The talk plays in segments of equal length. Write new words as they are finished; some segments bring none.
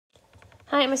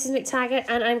Hi, I'm Mrs McTaggart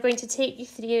and I'm going to take you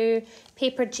through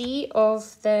paper G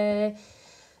of the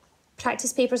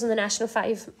practice papers on the National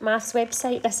 5 Maths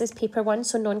website. This is paper 1,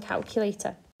 so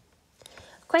non-calculator.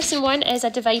 Question 1 is a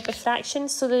divide by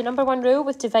fractions. So the number 1 rule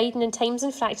with dividing and times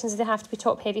and fractions is they have to be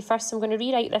top heavy first. So I'm going to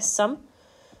rewrite this sum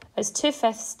as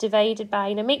 2/5 divided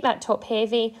by, now make that top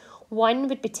heavy, 1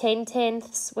 would be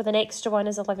 10/10 with an extra 1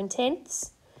 is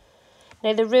 11/10.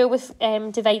 Now the rule with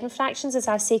dividing fractions is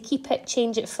I say keep it,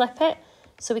 change it, flip it.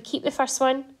 So we keep the first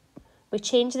one, we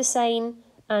change the sign,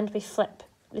 and we flip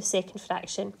the second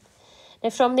fraction.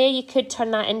 Now from there you could turn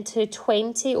that into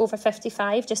 20 over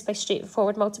 55 just by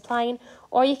straightforward multiplying,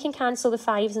 or you can cancel the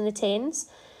 5s and the 10s.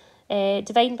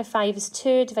 Dividing by 5 is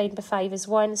 2, dividing by 5 is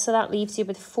 1, so that leaves you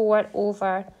with 4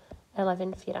 over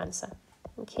 11 for your answer.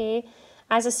 Okay,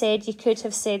 as I said, you could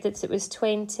have said that it was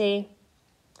 20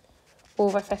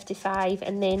 over 55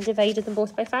 and then divided them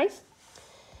both by 5.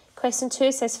 Question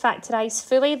 2 says factorise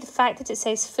fully. The fact that it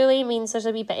says fully means there's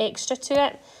a wee bit extra to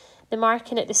it. The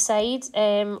marking at the side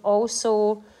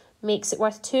also makes it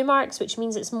worth 2 marks, which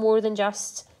means it's more than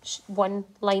just one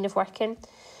line of working.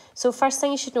 So first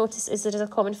thing you should notice is there is a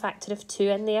common factor of 2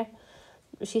 in there.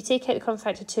 If you take out the common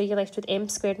factor of 2, you're left with m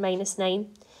squared minus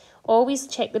 9. Always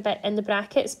check the bit in the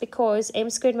brackets because m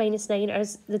squared minus 9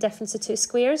 is the difference of 2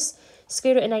 squares.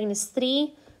 Square root of 9 is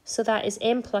 3, so that is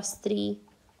m plus 3,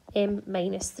 m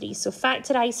minus 3. So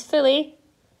factorise fully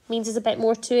means there's a bit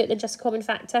more to it than just a common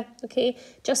factor, okay?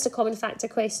 Just a common factor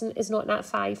question is not Nat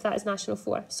 5, that is National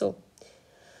 4. So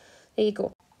there you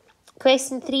go.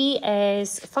 Question 3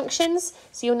 is functions.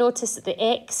 So you'll notice that the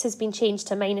x has been changed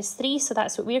to minus 3, so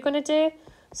that's what we're going to do.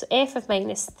 So f of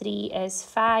minus 3 is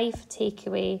 5, take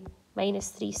away minus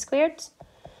 3 squared.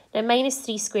 Now minus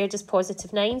 3 squared is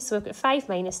positive 9, so we've got 5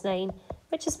 minus 9,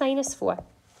 which is minus 4.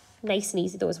 Nice and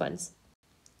easy, those ones.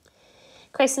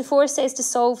 Question 4 says to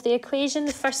solve the equation.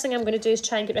 The first thing I'm going to do is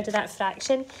try and get rid of that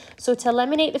fraction. So to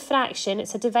eliminate the fraction,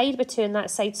 it's a divide by 2 on that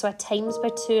side, so a times by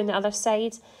 2 on the other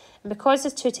side. And because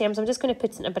there's 2 terms, I'm just going to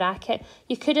put it in a bracket.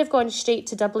 You could have gone straight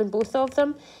to doubling both of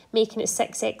them, making it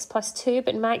 6x plus 2,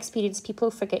 but in my experience, people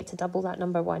forget to double that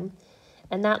number 1.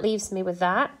 And that leaves me with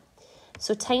that.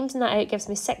 So timesing that out gives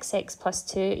me 6x plus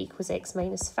 2 equals x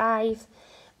minus 5.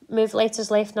 Move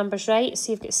letters left, numbers right.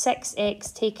 So you've got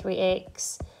 6x, take away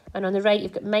x. And on the right,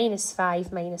 you've got minus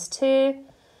 5 minus 2.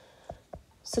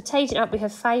 So tidying up, we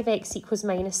have 5x equals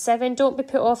minus 7. Don't be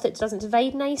put off that it doesn't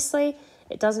divide nicely.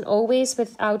 It doesn't always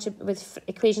with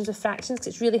equations with fractions because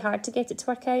it's really hard to get it to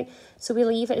work out. So we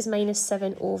leave it as minus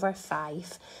 7 over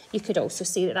 5. You could also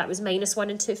say that that was minus 1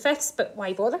 2/5, but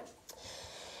why bother?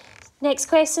 Next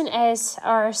question is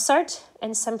our surd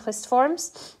in simplest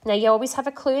forms. Now you always have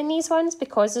a clue in these ones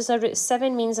because there's a root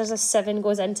 7 means there's a 7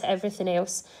 goes into everything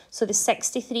else. So the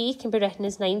 63 can be written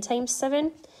as 9 times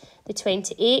 7. The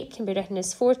 28 can be written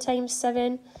as 4 times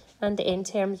 7. And the end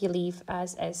term you leave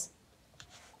as is.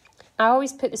 I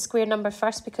always put the square number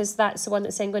first because that's the one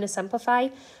that's then going to simplify.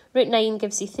 Root 9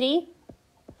 gives you 3.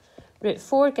 Root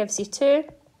 4 gives you 2.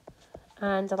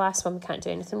 And the last one we can't do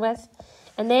anything with.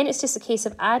 And then it's just a case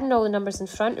of adding all the numbers in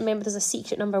front. Remember, there's a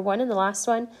secret number 1 in the last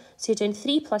one. So you're doing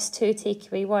 3 plus 2,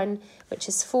 take away 1, which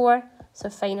is 4. So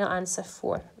final answer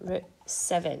 4, root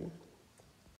 7.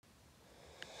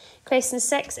 Question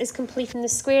 6 is completing the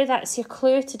square. That's your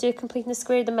clue to do completing the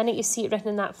square the minute you see it written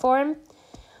in that form.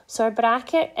 So our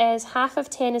bracket is half of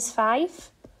 10 is 5.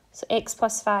 So x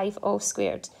plus 5 all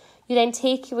squared. You then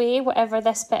take away whatever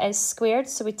this bit is squared.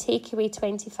 So we take away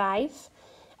 25.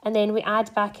 And then we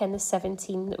add back in the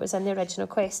 17 that was in the original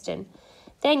question.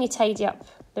 Then you tidy up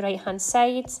the right-hand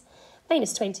side.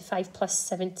 Minus 25 plus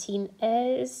 17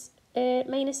 is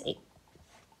minus 8.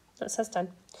 That's us done.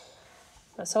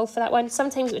 That's all for that one.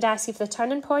 Sometimes it would ask you for the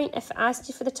turning point. If it asked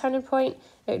you for the turning point,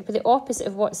 it would be the opposite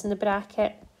of what's in the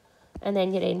bracket and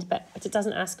then your end bit, but it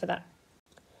doesn't ask for that.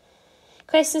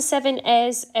 Question 7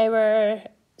 is our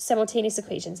simultaneous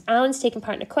equations. Alan's taking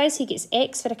part in a quiz. He gets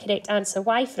X for a correct answer,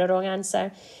 Y for a wrong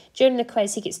answer. During the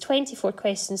quiz, he gets 24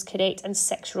 questions correct and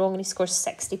 6 wrong, and he scores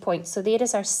 60 points. So there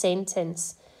is our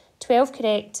sentence. 12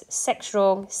 correct, 6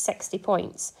 wrong, 60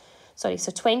 points. Sorry,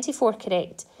 so 24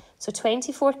 correct. So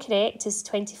 24 correct is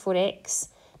 24X,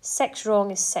 6 wrong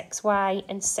is 6Y,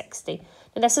 and 60.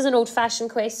 Now this is an old-fashioned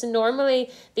question.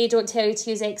 Normally, they don't tell you to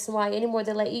use X and Y anymore.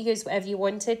 They let you use whatever you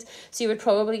wanted. So you would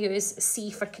probably use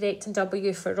C for correct and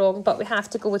W for wrong, but we have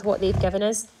to go with what they've given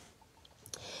us.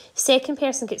 Second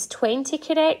person gets 20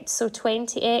 correct, so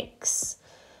 20X.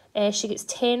 She gets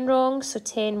 10 wrong, so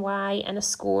 10Y, and a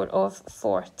score of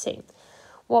 40.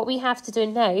 What we have to do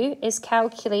now is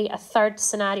calculate a third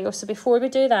scenario. So before we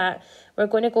do that, we're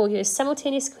going to go use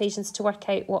simultaneous equations to work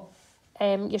out what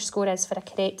your score is for a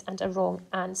correct and a wrong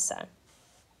answer.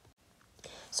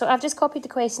 So I've just copied the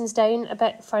questions down a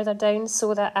bit further down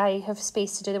so that I have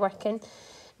space to do the work in.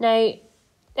 Now,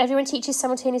 everyone teaches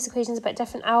simultaneous equations a bit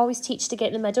different. I always teach to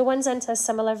get the middle ones into a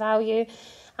similar value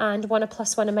and 1 a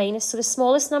plus, 1 a minus. So the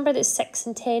smallest number that 6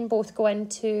 and 10 both go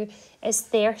into is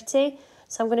 30.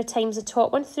 So I'm going to times the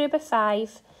top one through by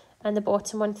 5 and the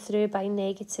bottom one through by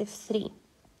 -3.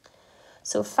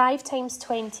 So 5 times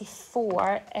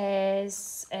 24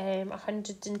 is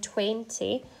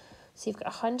 120. So you've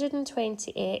got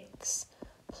 120x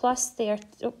plus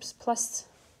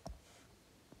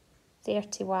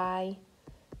 30y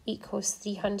equals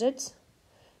 300.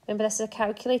 Remember, this is a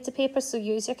calculator paper, so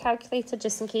use your calculator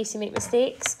just in case you make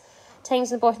mistakes. Times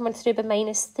the bottom one through by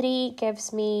 -3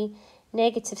 gives me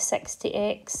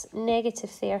 -60x,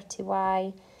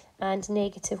 -30y, and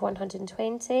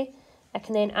 -120. I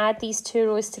can then add these two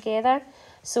rows together.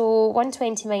 So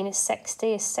 120 minus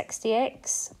 60 is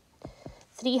 60x.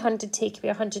 300 take away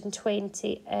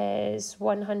 120 is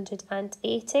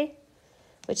 180,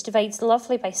 which divides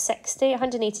lovely by 60.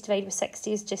 180 divided by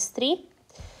 60 is just 3.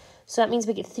 So that means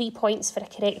we get 3 points for a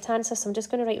correct answer. So I'm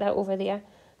just going to write that over there.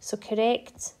 So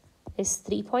correct is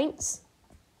 3 points.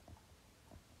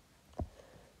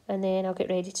 And then I'll get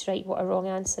ready to write what a wrong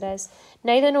answer is.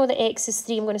 Now that I know that x is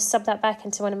 3, I'm going to sub that back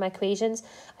into one of my equations.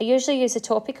 I usually use the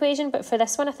top equation, but for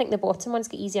this one, I think the bottom one's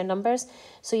got easier numbers.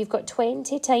 So you've got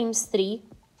 20 times 3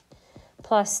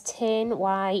 plus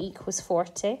 10y equals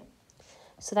 40.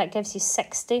 So that gives you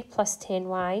 60 plus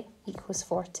 10y equals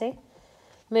 40.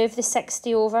 Move the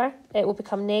 60 over, it will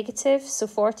become negative. So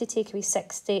 40 take away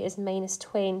 60 is minus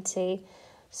 20.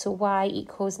 So y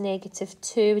equals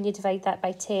 -2 when you divide that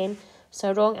by 10. So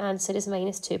our wrong answer is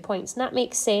 -2 points. And that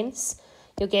makes sense.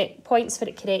 You'll get points for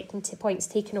it correct and 2 points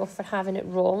taken off for having it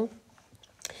wrong.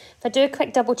 If I do a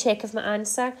quick double check of my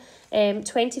answer,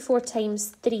 24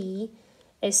 times 3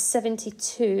 is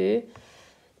 72.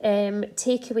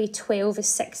 Take away 12 is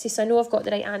 60. So I know I've got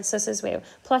the right answers as well.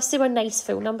 Plus they were nice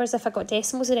full numbers. If I got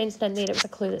decimals or anything in there, it was a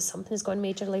clue that something's gone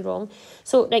majorly wrong.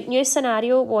 So right, new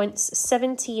scenario wants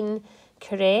 17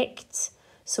 correct.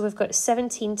 So we've got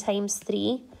 17 times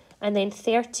 3. And then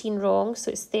 13 wrong,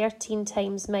 so it's 13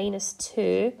 times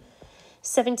 -2.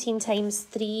 17 times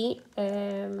 3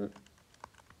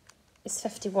 is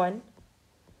 51.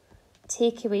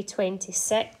 Take away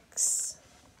 26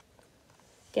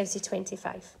 gives you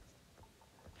 25.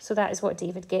 So that is what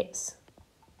David gets.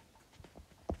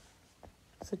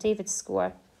 So David's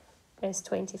score is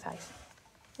 25.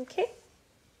 Okay?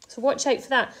 So watch out for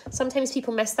that. Sometimes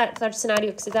people miss that third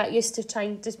scenario because they're that used to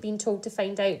just being told to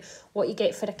find out what you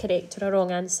get for a correct or a wrong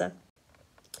answer.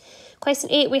 Question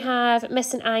 8, we have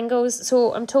missing angles.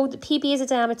 So I'm told that PB is a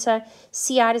diameter,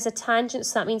 CR is a tangent,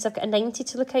 so that means I've got a 90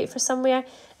 to look out for somewhere.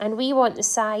 And we want the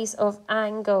size of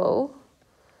angle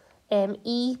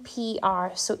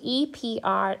EPR. So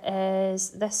EPR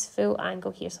is this full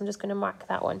angle here. So I'm just going to mark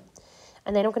that one.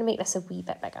 And then I'm going to make this a wee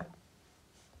bit bigger.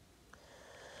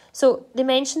 So they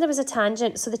mentioned there was a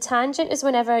tangent. So the tangent is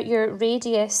whenever your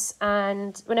radius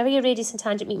and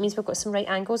tangent meet means we've got some right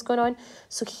angles going on.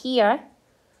 So here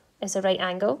is a right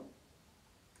angle.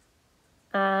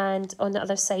 And on the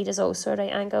other side is also a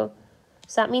right angle.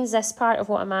 So that means this part of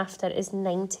what I'm after is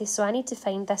 90. So I need to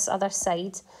find this other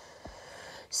side.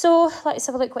 So let's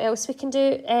have a look what else we can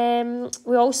do.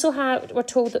 We're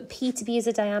told that P to B is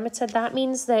a diameter. That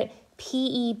means that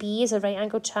PEB is a right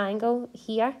angle triangle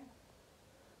here.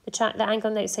 The angle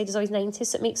on the outside is always 90,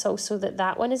 so it makes also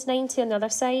that one is 90 on the other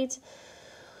side.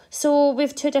 So we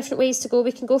have two different ways to go.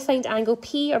 We can go find angle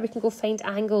P or we can go find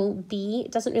angle B.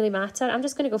 It doesn't really matter. I'm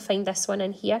just going to go find this one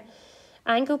in here.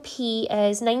 Angle P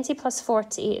is 90 plus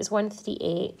 48 is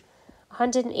 138.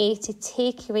 180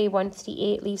 take away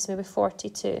 138 leaves me with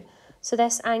 42. So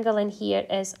this angle in here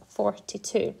is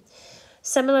 42.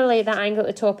 Similarly, that angle at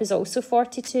the top is also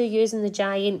 42 using the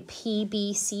giant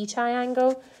PBC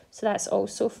triangle. So that's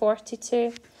also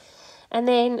 42. And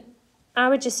then I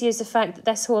would just use the fact that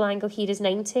this whole angle here is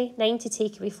 90. 90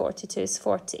 take away 42 is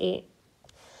 48.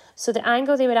 So the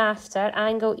angle they were after,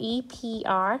 angle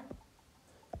EPR,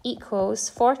 equals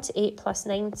 48 plus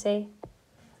 90,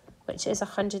 which is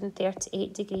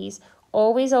 138 degrees.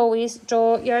 Always, always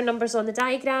draw your numbers on the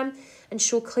diagram and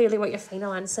show clearly what your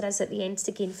final answer is at the end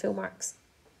to gain full marks.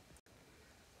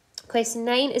 Question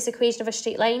 9 is the equation of a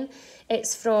straight line.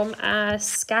 It's from a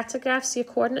scatter graph, so your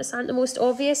coordinates aren't the most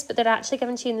obvious, but they're actually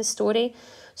given to you in the story.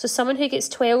 So someone who gets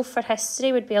 12 for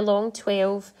history would be along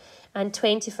 12, and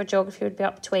 20 for geography would be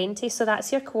up 20. So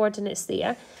that's your coordinates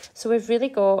there. So we've really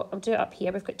got, I'll do it up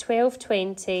here, we've got 12,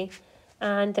 20,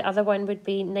 and the other one would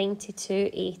be 92,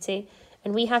 80.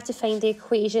 And we have to find the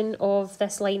equation of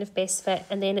this line of best fit,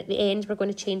 and then at the end we're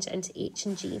going to change it into h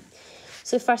and g.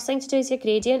 So the first thing to do is your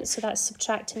gradient, so that's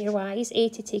subtracting your y's,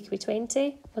 80 take away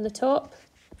 20 on the top,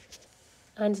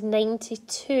 and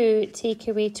 92 take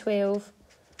away 12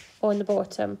 on the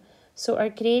bottom. So our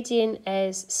gradient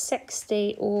is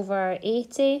 60 over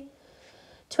 80,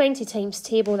 20 times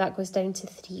table, that goes down to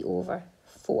 3 over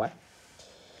 4.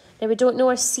 Now we don't know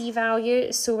our c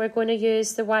value, so we're going to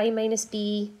use the y minus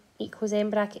b equals m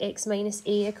bracket x minus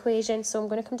a equation. So I'm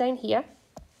going to come down here.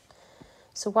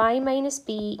 So y minus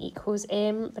b equals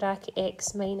m bracket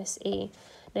x minus a.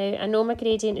 Now I know my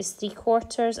gradient is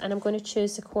 3/4 and I'm going to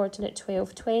choose the coordinate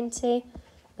 12, 20.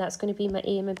 That's going to be my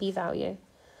a and my b value.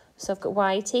 So I've got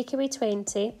y take away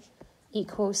 20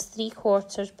 equals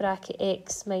 3/4 bracket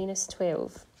x minus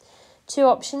 12. Two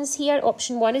options here.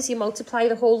 Option 1 is you multiply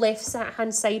the whole left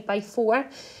hand side by 4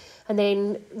 and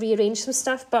then rearrange some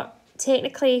stuff, but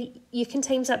technically you can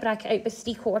times that bracket out by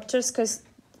 3/4 because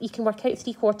you can work out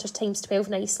 3/4 times 12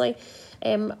 nicely.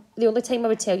 The only time I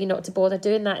would tell you not to bother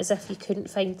doing that is if you couldn't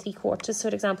find 3/4. So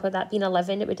for example, that being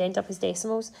 11, it would end up as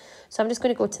decimals. So I'm just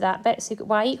going to go to that bit. So you've got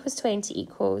y equals 20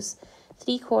 equals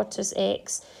 3/4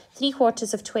 x.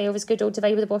 3/4 of 12 is good old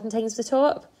divide by the bottom times the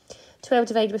top. 12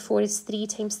 divided by 4 is 3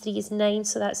 times 3 is 9,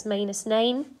 so that's minus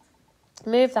 9.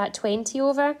 Move that 20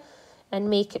 over and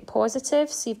make it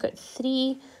positive. So you've got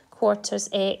 3/4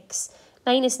 x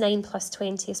minus 9 plus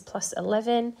 20 is plus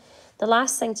 11. The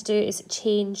last thing to do is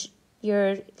change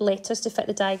your letters to fit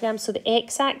the diagram. So the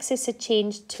x-axis had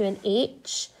changed to an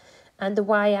h and the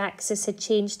y-axis had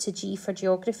changed to g for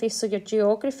geography. So your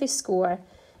geography score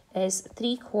is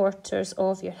 3/4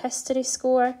 of your history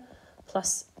score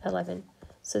plus 11.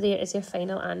 So there is your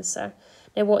final answer.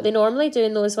 Now what they normally do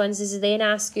in those ones is then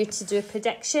ask you to do a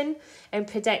prediction and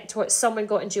predict what someone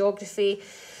got in geography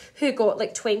who got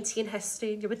like 20 in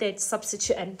history, and you would then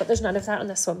substitute in, but there's none of that on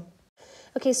this one.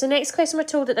 Okay, so next question, we're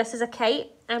told that this is a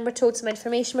kite and we're told some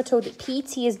information. We're told that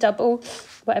PT is double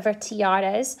whatever TR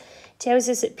is. It tells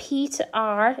us that P to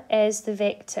R is the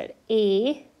vector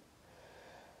A.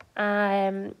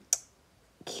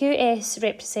 QS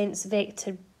represents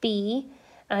vector B,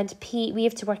 and P, we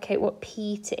have to work out what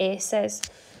P to S is.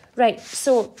 Right,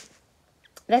 so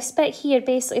this bit here,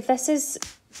 basically, if this is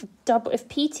double, if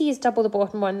PT is double the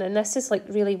bottom one, then this is like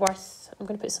really worth, I'm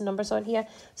going to put some numbers on here.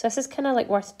 So this is kind of like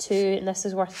worth 2 and this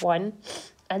is worth 1.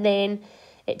 And then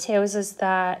it tells us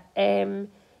that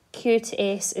Q to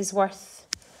S is worth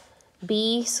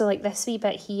B. So like this wee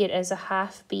bit here is a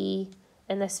half B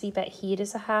and this wee bit here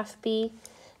is a half B.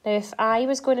 Now if I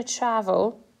was going to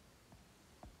travel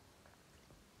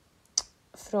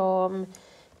from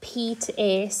P to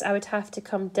S, I would have to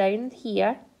come down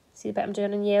here. See the bit I'm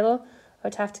doing in yellow? I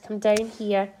would have to come down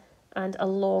here and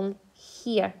along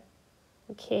here.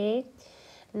 Okay,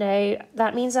 now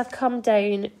that means I've come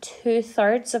down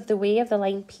 2/3 of the way of the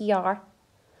line PR.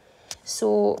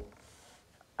 So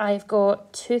I've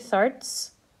got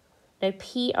 2/3. Now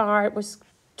PR was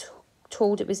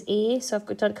told it was A, so I've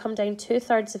got come down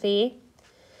 2/3 of A,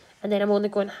 and then I'm only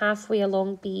going halfway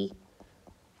along B.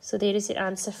 So there is the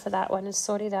answer for that one. And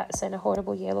sorry, that's in a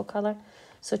horrible yellow colour.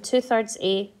 So 2/3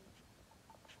 A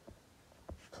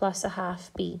plus a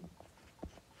half B.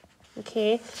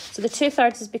 Okay, so the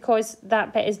 2/3 is because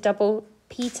that bit is double,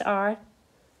 P to R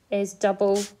is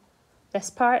double this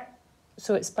part,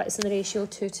 so it splits in the ratio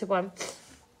 2 to 1.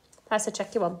 That's a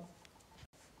tricky one.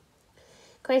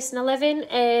 Question 11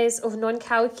 is of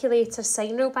non-calculator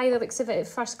sine rule by the looks of it at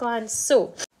first glance.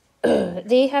 So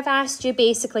they have asked you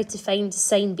basically to find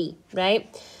sine B,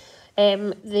 right?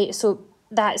 So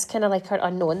that's kind of like our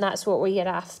unknown. That's what we're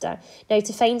after. Now,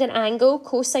 to find an angle,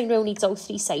 cosine rule needs all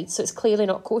 3 sides, so it's clearly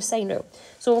not cosine rule.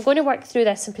 So we're going to work through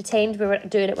this and pretend we were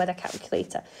doing it with a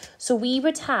calculator. So we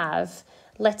would have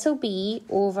little b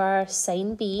over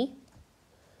sine B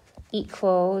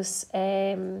equals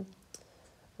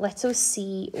little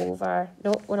c over,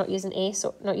 no, we're not using A,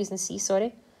 so not using C,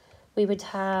 sorry. We would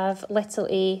have little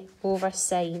a over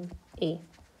sine A,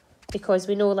 because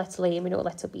we know little a and we know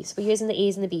little b. So we're using the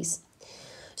a's and the b's.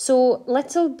 So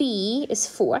little b is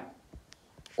 4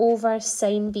 over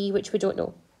sine B, which we don't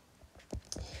know.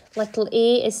 Little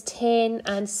a is 10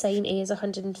 and sine A is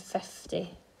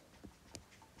 150.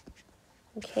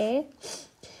 Okay.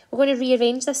 We're going to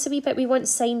rearrange this a wee bit. We want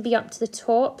sine B up to the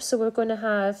top, so we're going to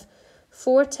have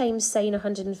 4 times sine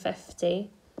 150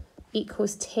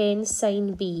 equals 10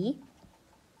 sine B.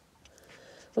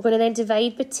 We're going to then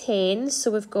divide by 10,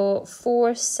 so we've got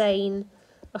 4 sine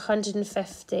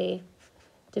 150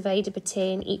 divided by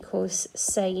 10 equals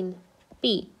sine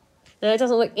B. Now, it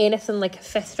doesn't look anything like a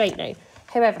fifth right now.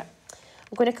 However,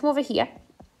 I'm going to come over here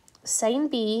Sine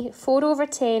B, 4 over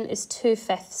 10 is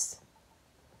 2/5.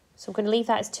 So I'm going to leave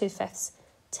that as 2/5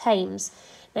 times.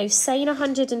 Now sine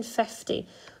 150,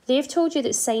 they've told you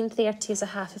that sine 30 is a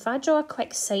half. If I draw a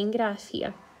quick sine graph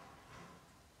here,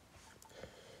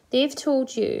 they've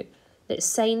told you that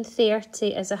sine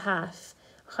 30 is a half.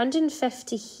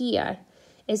 150 here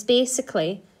is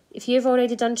basically, if you've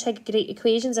already done trig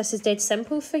equations, this is dead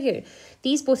simple for you.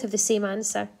 These both have the same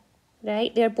answer,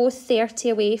 right? They're both 30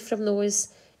 away from those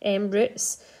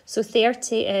roots. So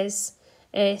 30 is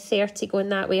 30 going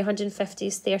that way, 150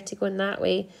 is 30 going that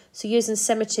way. So using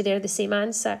symmetry, they're the same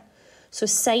answer. So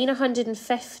sine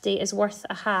 150 is worth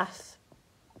a half.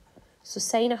 So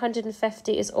sine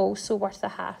 150 is also worth a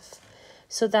half.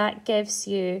 So that gives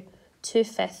you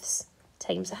 2/5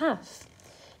 times a half.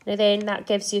 Now then that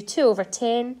gives you 2 over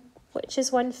 10, which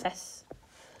is 1/5.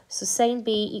 So sine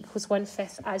B equals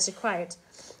 1/5 as required.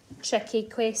 Tricky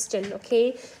question,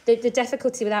 okay? The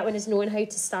difficulty with that one is knowing how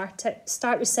to start it.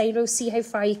 Start with sine rules, see how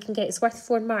far you can get. It's worth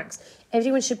 4 marks.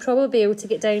 Everyone should probably be able to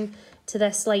get down to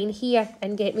this line here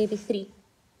and get maybe 3.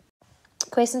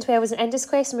 Question 12 is an index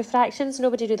question with fractions.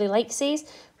 Nobody really likes these,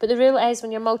 but the rule is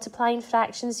when you're multiplying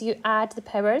fractions, you add the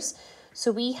powers.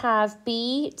 So we have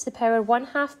b to the power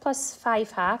 1/2 plus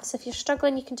 5/2. If you're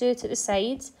struggling, you can do it at the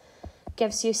sides.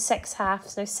 Gives you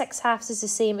 6/2. Now 6/2 is the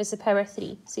same as the power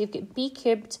 3. So you've got b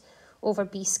cubed over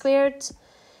b squared.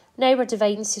 Now we're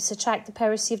dividing, so you subtract the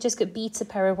powers. So you've just got b to the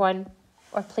power 1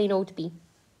 or plain old b.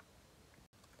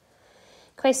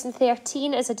 Question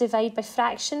 13 is a divide by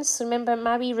fractions. So remember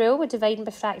my wee rule with dividing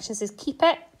by fractions is keep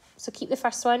it. So keep the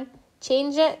first one.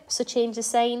 Change it. So change the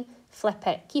sign. Flip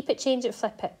it. Keep it, change it,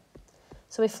 flip it.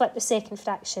 So we flip the second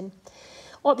fraction.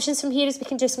 Options from here is we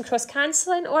can do some cross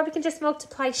cancelling or we can just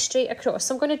multiply straight across.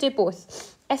 So I'm going to do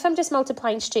both. If I'm just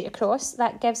multiplying straight across,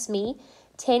 that gives me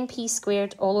 10p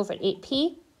squared all over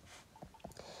 8p.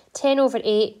 10 over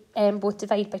 8, both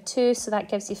divide by 2, so that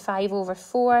gives you 5 over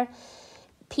 4.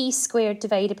 P squared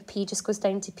divided by p just goes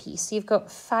down to p. So you've got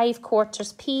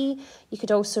 5/4 p. You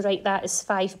could also write that as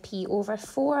 5p over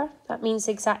 4. That means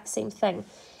the exact same thing.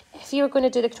 If you were going to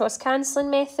do the cross cancelling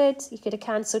method, you could have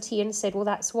cancelled here and said, well,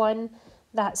 that's 1,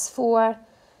 that's 4,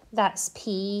 that's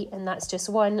p, and that's just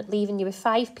 1, leaving you with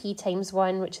 5p times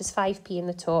 1, which is 5p in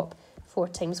the top, 4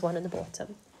 times 1 in the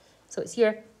bottom. So it's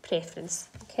your preference,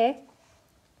 okay?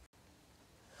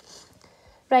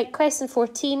 Right, question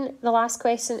 14, the last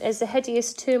question is the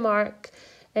hideous 2-mark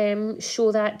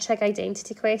show that trig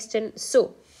identity question.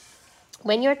 So,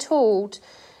 when you're told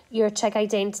your trig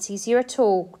identities, you're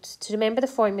told to remember the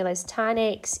formulas tan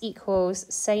x equals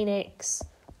sin x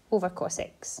over cos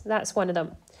x. That's one of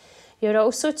them. You're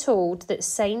also told that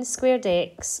sin squared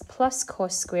x plus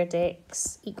cos squared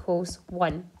x equals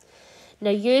 1.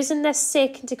 Now, using this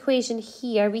second equation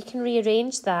here, we can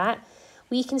rearrange that.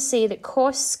 We can say that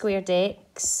cos squared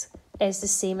x is the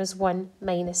same as 1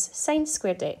 minus sin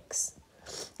squared x.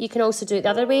 You can also do it the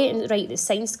other way and write that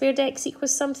sin squared x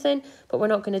equals something, but we're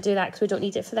not going to do that because we don't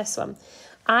need it for this one.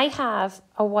 I have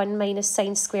a 1 minus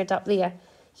sin squared up there.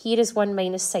 Here is 1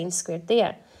 minus sin squared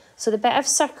there. So the bit I've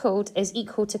circled is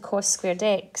equal to cos squared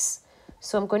x.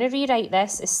 So I'm going to rewrite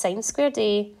this as sin squared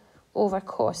a over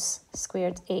cos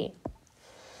squared a.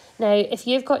 Now, if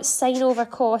you've got sin over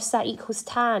cos, that equals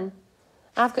tan.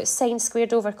 I've got sin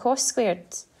squared over cos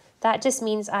squared. That just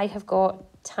means I have got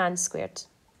tan squared.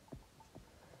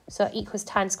 So it equals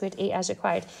tan squared a as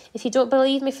required. If you don't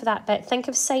believe me for that bit, think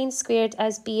of sin squared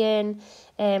as being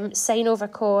sin over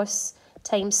cos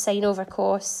times sin over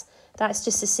cos. That's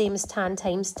just the same as tan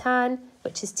times tan,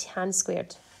 which is tan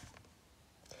squared.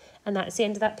 And that's the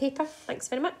end of that paper. Thanks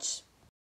very much.